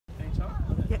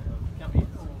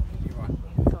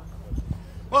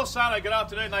Well, Sano, good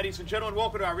afternoon, ladies and gentlemen.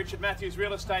 Welcome to our Richard Matthews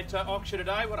Real Estate auction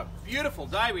today. What a beautiful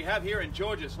day we have here in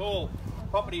Georges Hall.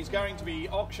 Property is going to be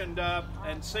auctioned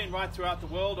and seen right throughout the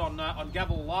world on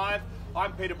Gavel Live.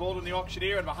 I'm Peter Baldwin, the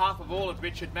auctioneer, on behalf of all of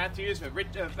Richard Matthews.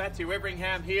 Matthew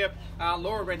Everingham here,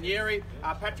 Laura Ranieri,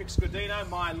 Patrick Scudino,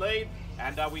 my lead,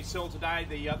 and we sell today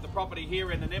the property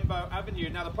here in Anembo Avenue.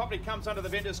 Now, the property comes under the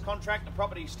Vendor's Contract, the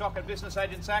Property Stock and Business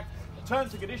Agents Act. The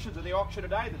terms and conditions of the auction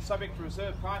today, that's subject to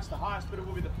reserve price. The highest bidder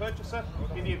will be the purchaser.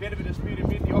 In the event of a disputed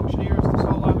bid, the auctioneer is the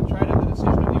sole arbitrator. The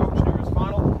decision of the auctioneer is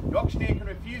final. The auctioneer can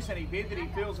refuse any bid that he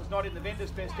feels is not in the vendor's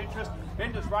best interest.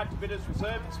 Vendor's right to bid is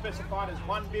reserved and specified as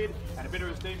one bid, and a bidder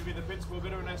is deemed to be the principal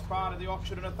bidder, and as part of the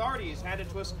auction, an authority is handed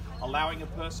to us, allowing a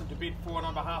person to bid for and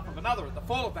on behalf of another. At the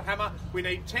fall of the hammer, we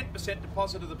need 10%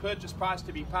 deposit of the purchase price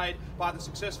to be paid by the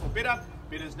successful bidder.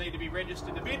 Bidders need to be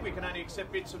registered to bid. We can only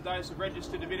accept bids from those who have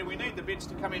registered to bid, and we need the bids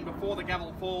to come in before the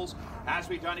gavel falls, as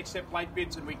we don't accept late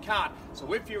bids, and we can't.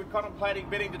 So if you're contemplating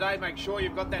bidding today, make sure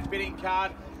you've got that bidding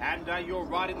card and you're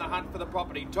right in the hunt for the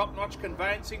property. Top-notch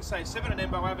conveyancing, say 7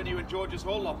 Anembo Avenue in Georges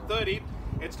Hall, lot 30.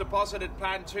 It's deposited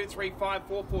plan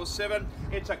 235447.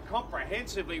 It's a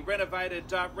comprehensively renovated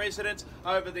residence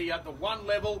over the one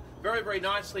level, very, very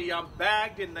nicely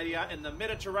bagged in the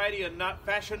Mediterranean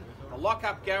fashion. The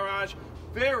lock-up garage,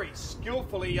 very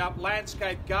skillfully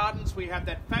landscaped gardens. We have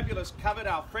that fabulous covered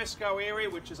al fresco area,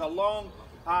 which is a long,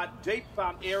 deep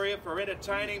area for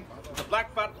entertaining. The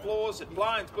black butt floors, the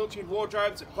blinds, built-in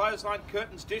wardrobes, the clothesline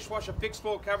curtains, dishwasher, fixed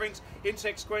floor coverings,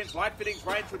 insect screens, light fittings,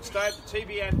 rangewood stove, the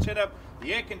TV antenna,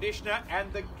 the air conditioner,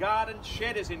 and the garden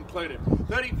shed is included.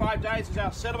 35 days is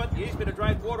our settlement. The easement of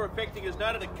drained water affecting is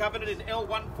noted and covered in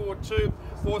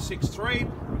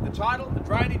L142463. The title, the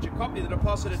drainage, a copy of the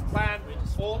deposited plan,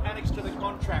 all annexed to the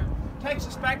contract. Takes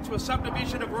us back to a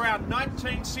subdivision of around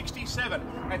 1967,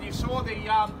 and you saw the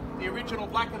original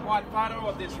black and white photo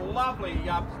of this lovely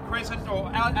crescent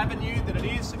or avenue that it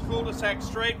is, the cul-de-sac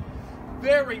street.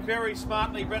 Very, very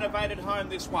smartly renovated home,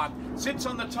 this one. Sits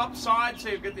on the top side, so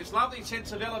you've got this lovely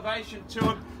sense of elevation to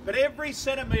it, but every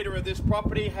centimetre of this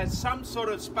property has some sort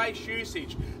of space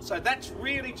usage. So that's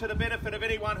really to the benefit of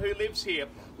anyone who lives here.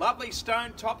 Lovely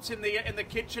stone tops in the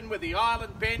kitchen with the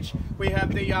island bench. We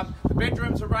have the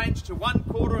bedrooms arranged to one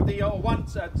quarter of the one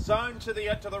zone to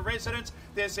the residence.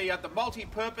 There's the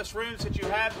multi-purpose rooms that you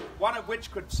have, one of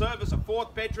which could serve as a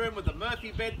fourth bedroom with the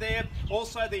Murphy bed there.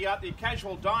 Also the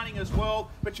casual dining as well.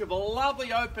 But you have a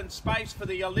lovely open space for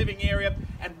the living area.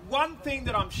 And one thing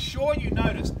that I'm sure you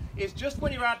noticed is just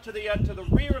when you're out to the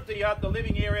rear of the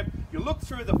living area, you look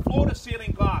through the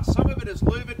floor-to-ceiling glass. Some of it is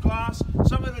louvered glass,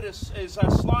 some of it is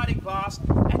sliding glass,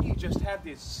 and you just have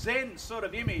this zen sort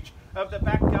of image of the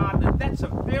back garden. And that's a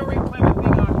very clever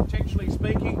thing architecturally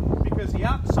speaking, because the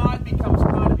outside becomes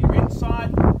part of your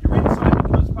inside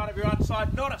becomes part of your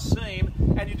outside, not a seam,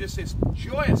 and you just this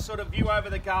joyous sort of view over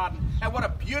the garden. And what a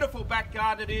beautiful back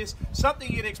garden it is,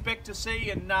 something you'd expect to see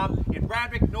in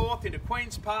Randwick North, into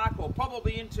Queen's Park, or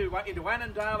probably into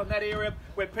Annandale and that area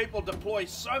where people deploy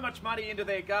so much money into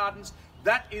their gardens.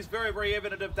 That is very, very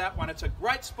evident of that one. It's a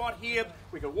great spot here.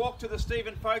 We can walk to the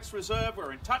Stephen Folks Reserve.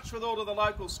 We're in touch with all of the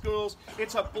local schools.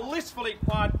 It's a blissfully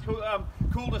quiet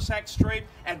cul-de-sac street,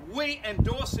 and we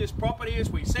endorse this property as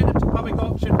we send it to public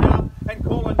auction now and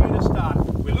call on you to start.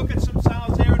 We look at some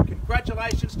sales there, and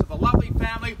congratulations to the lovely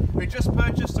family who just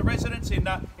purchased the residence in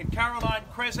Caroline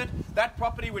Crescent. That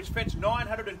property which fetched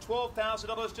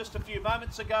 $912,000 just a few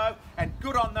moments ago, and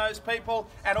good on those people,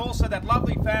 and also that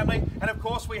lovely family. And of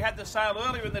course we had the sale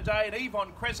earlier in the day at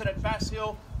Yvonne Crescent at Bass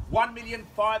Hill,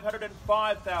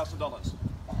 $1,505,000.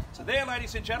 So there,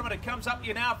 ladies and gentlemen, it comes up to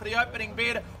you now for the opening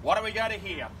bid. What are we going to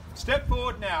hear? Step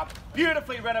forward now.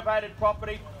 Beautifully renovated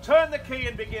property. Turn the key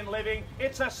and begin living.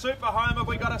 It's a super home. Have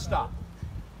we got to start?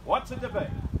 What's it to be?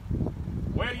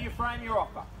 Where do you frame your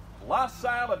offer? Last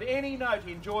sale of any note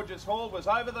in Georges Hall was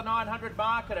over the 900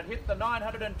 mark, and it hit the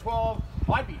 912.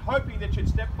 I'd be hoping that you'd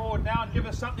step forward now and give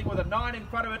us something with a 9 in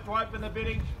front of it to open the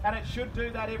bidding, and it should do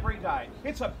that every day.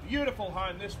 It's a beautiful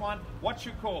home, this one. What's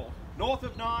your call? North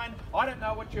of 9, I don't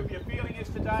know what your feeling is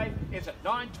today. Is it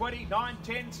 920,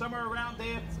 910, somewhere around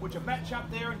there? Would you match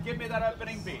up there and give me that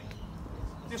opening bid?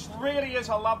 This really is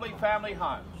a lovely family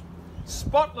home.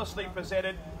 Spotlessly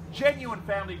presented, genuine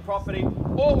family property.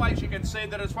 Always you can see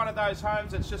that it's one of those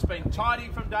homes that's just been tidy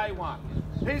from day one.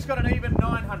 He's got an even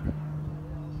 900.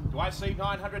 Do I see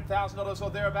 $900,000 or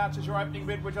thereabouts as your opening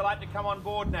bid? Would you like to come on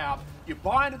board now? You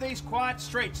buy into these quiet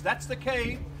streets, that's the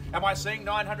key. Am I seeing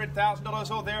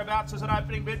 $900,000 or thereabouts as an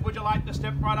opening bid? Would you like to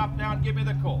step right up now and give me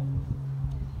the call?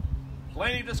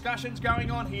 Plenty of discussions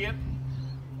going on here.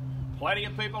 Plenty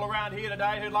of people around here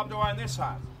today who'd love to own this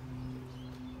home.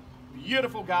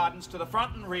 beautiful gardens to the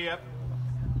front and rear.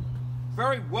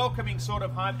 Very welcoming sort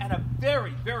of home, and a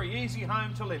very, very easy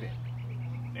home to live in.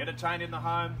 Entertain in the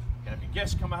home, you can have your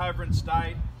guests come over and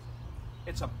stay.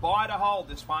 It's a buy to hold,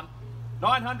 this one.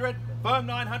 900, firm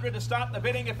 900 to start the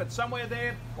bidding if it's somewhere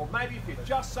there, or maybe if you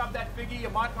just sub that figure, you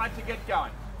might like to get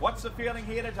going. What's the feeling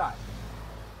here today?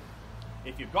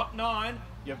 If you've got 9,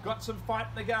 you've got some fight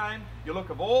in the game. You look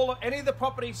of any of the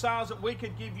property sales that we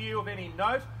could give you of any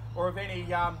note or of any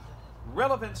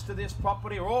relevance to this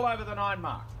property are all over the 9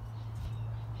 mark.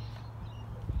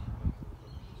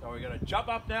 So we're going to jump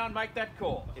up now and make that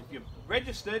call. If you've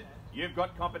registered, you've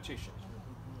got competition.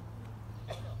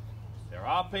 There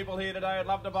are people here today who'd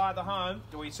love to buy the home.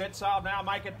 Do we set sale now,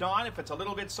 make it 9? If it's a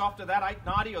little bit softer, that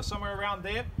 890 or somewhere around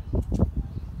there.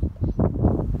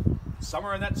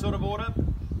 Somewhere in that sort of order.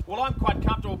 Well, I'm quite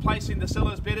comfortable placing the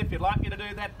seller's bid if you'd like me to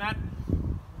do that, Matt.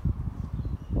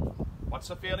 What's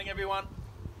the feeling, everyone?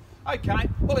 Okay,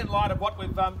 well, in light of what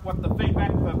the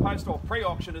feedback for post or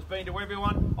pre-auction has been to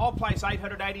everyone, I'll place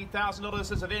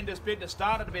 $880,000 as a vendor's bid to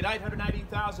start at a bid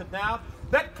 $880,000 now.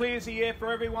 That clears the air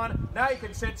for everyone. Now you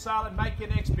can set sail and make your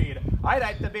next bid.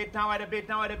 88 the bid, no 8 a bid,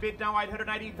 no 8 a bid, no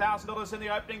 $880,000 in the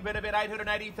opening bid, a bid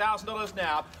 $880,000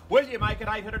 now. Will you make it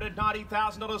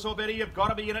 $890,000 or better? You've got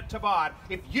to be in it to buy it.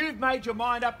 If you've made your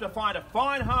mind up to find a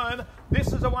fine home,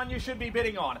 this is the one you should be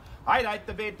bidding on. 88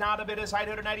 the bid, now the bid is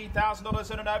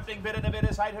 $880,000 in an opening bid, and the bid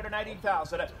is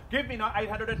 $880,000. Give me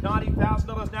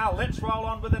 $890,000 now. Let's roll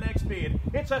on with the next bid.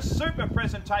 It's a super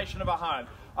presentation of a home.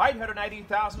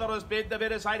 $880,000 bid, the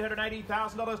bid is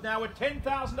 $880,000 now. With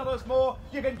 $10,000 more,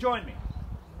 you can join me.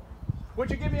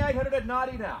 Would you give me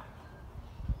 $890 now?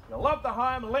 You love the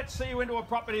home. Let's see you into a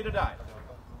property today.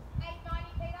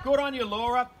 Good on you,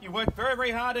 Laura. You worked very,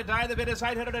 very hard today. The bid is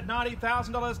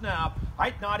 $890,000 now.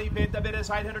 $890 bid, the bid is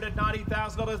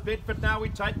 $890,000 bid, but now we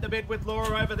take the bid with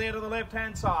Laura over there to the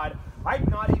left-hand side.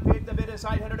 $890 bid, the bid is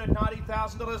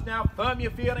 $890,000 now. Firm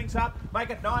your feelings up. Make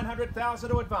it $900,000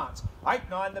 to advance.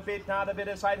 89 the bid, now the bid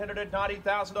is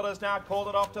 $890,000 now. Call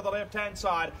it off to the left-hand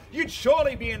side. You'd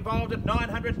surely be involved at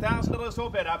 $900,000 or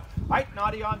better.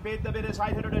 890 on bid, the bid is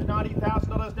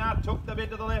 $890,000 now. Took the bid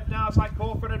to the left now as I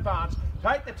call for an advance.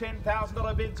 Take the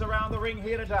 $10,000 bids around the ring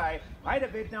here today. 8 a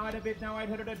bid, now 8 a bid, now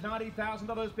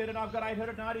 $890,000 bid, and I've got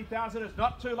 $890,000. It's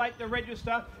not too late to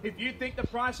register. If you think the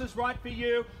price is right for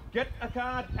you, get a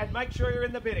card and make sure you're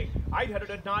in the bidding.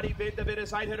 890 bid, the bid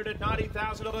is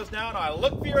 $890,000 now, and I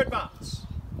look for your advance.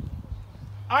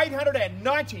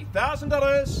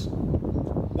 $890,000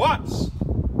 once,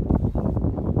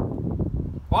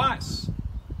 twice.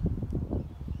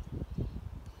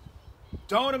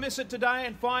 Don't want to miss it today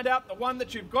and find out the one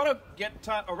that you've got to get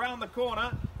around the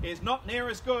corner is not near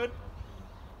as good.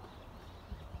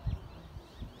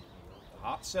 The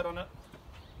heart's set on it,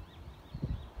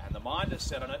 and the mind is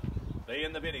set on it. Be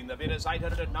in the bidding. The bid is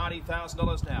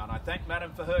 $890,000 now, and I thank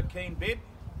Madam for her keen bid.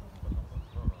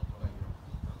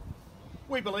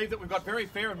 We believe that we've got very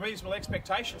fair and reasonable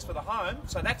expectations for the home,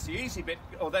 so that's the easy bit,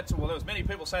 or that's, well, there's many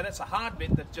people say that's a hard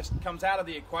bit that just comes out of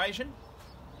the equation.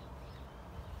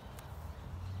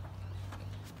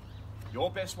 Your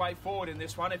best way forward in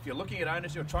this one, if you're looking at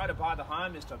owners who are trying to buy the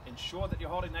home, is to ensure that you're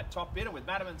holding that top bidder. With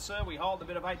Madam and Sir, we hold the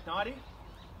bid of $890.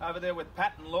 Over there with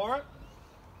Pat and Laura.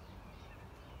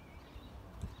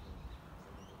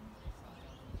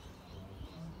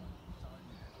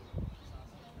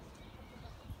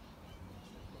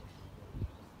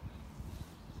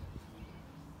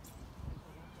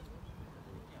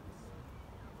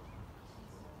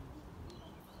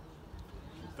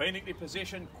 Conveniently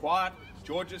positioned, quiet,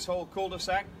 George's Hall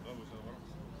cul-de-sac.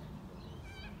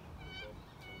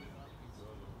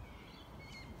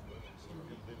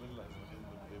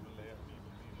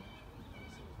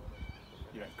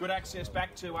 Yeah, good access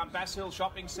back to Bass Hill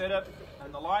Shopping Centre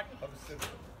and the like.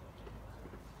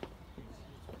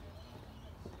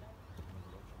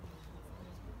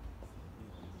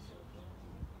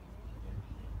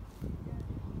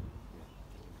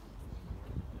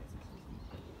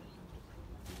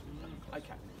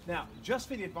 Okay, now, just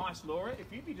for the advice, Laura,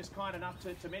 if you'd be just kind enough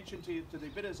to mention to the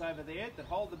bidders over there that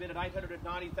hold the bid at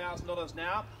 $890,000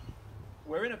 now,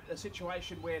 we're in a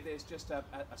situation where there's just a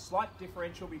slight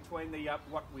differential between the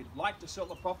what we'd like to sell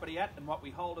the property at and what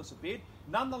we hold as a bid.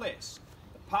 Nonetheless,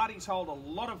 the parties hold a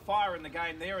lot of fire in the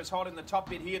game there as holding the top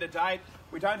bid here today.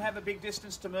 We don't have a big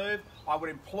distance to move. I would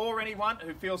implore anyone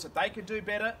who feels that they could do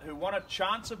better, who want a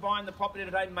chance of buying the property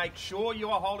today, make sure you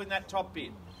are holding that top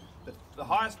bid. The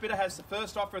highest bidder has the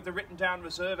first offer of the written down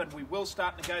reserve, and we will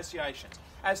start negotiations.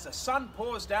 as the sun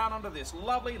pours down onto this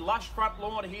lovely lush front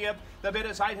lawn here. The bid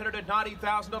is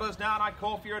 $890,000 now, and I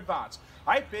call for your advance.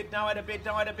 8 bid, no 8 a bid,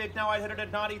 no 8 a bid, no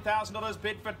 $890,000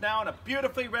 bid for it now, and a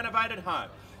beautifully renovated home.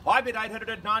 I bid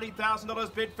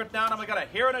 $890,000 bid for it now, and I'm going to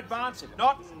hear an advance. If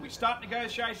not, we start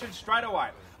negotiations straight away.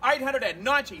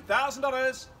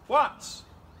 $890,000 once,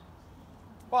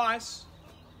 twice.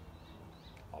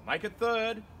 I'll make it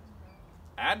third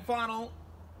and final.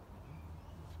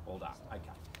 All done. Okay.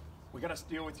 We're going to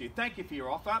deal with you. Thank you for your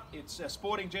offer. It's a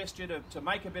sporting gesture to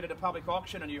make a bid at a public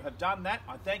auction, and you have done that.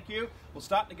 I thank you. We'll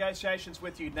start negotiations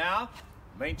with you now.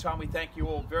 Meantime, we thank you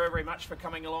all very, very much for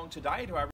coming along today to our